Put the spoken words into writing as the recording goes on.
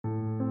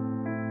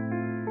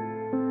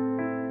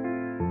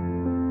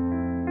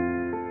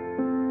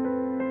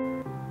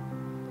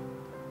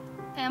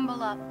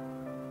Amble up.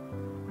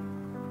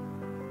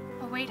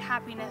 Await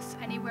happiness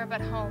anywhere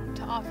but home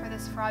to offer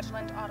this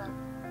fraudulent autumn.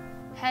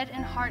 Head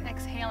and heart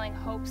exhaling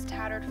hope's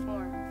tattered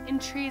form. In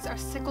trees are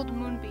sickled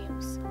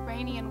moonbeams,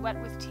 rainy and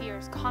wet with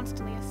tears,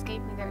 constantly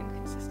escaping their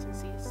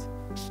inconsistencies.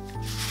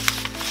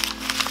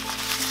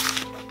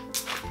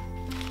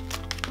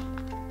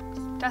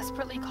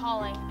 Desperately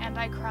calling, and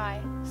I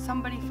cry,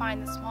 somebody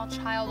find the small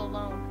child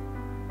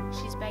alone.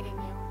 She's begging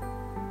you.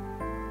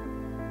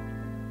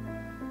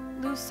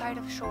 Lose sight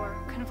of shore,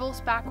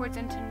 convulse backwards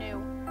into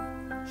new.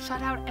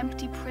 Shut out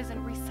empty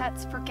prison,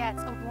 resets,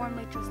 forgets a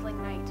warmly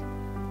drizzling night.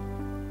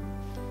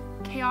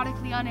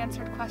 Chaotically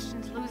unanswered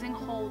questions losing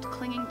hold,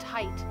 clinging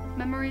tight.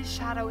 Memory's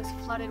shadow is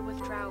flooded with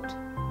drought.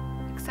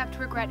 Accept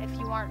regret if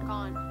you aren't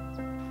gone.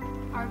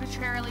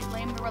 Arbitrarily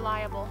blame the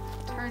reliable,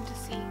 turn to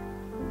see.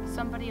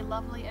 Somebody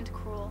lovely and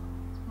cruel,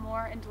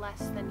 more and less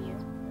than you.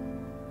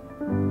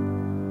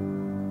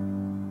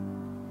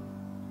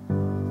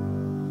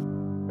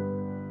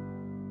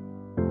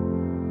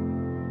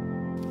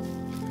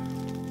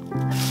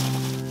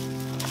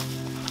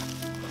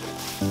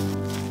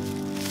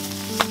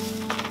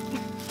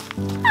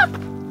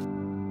 Ah!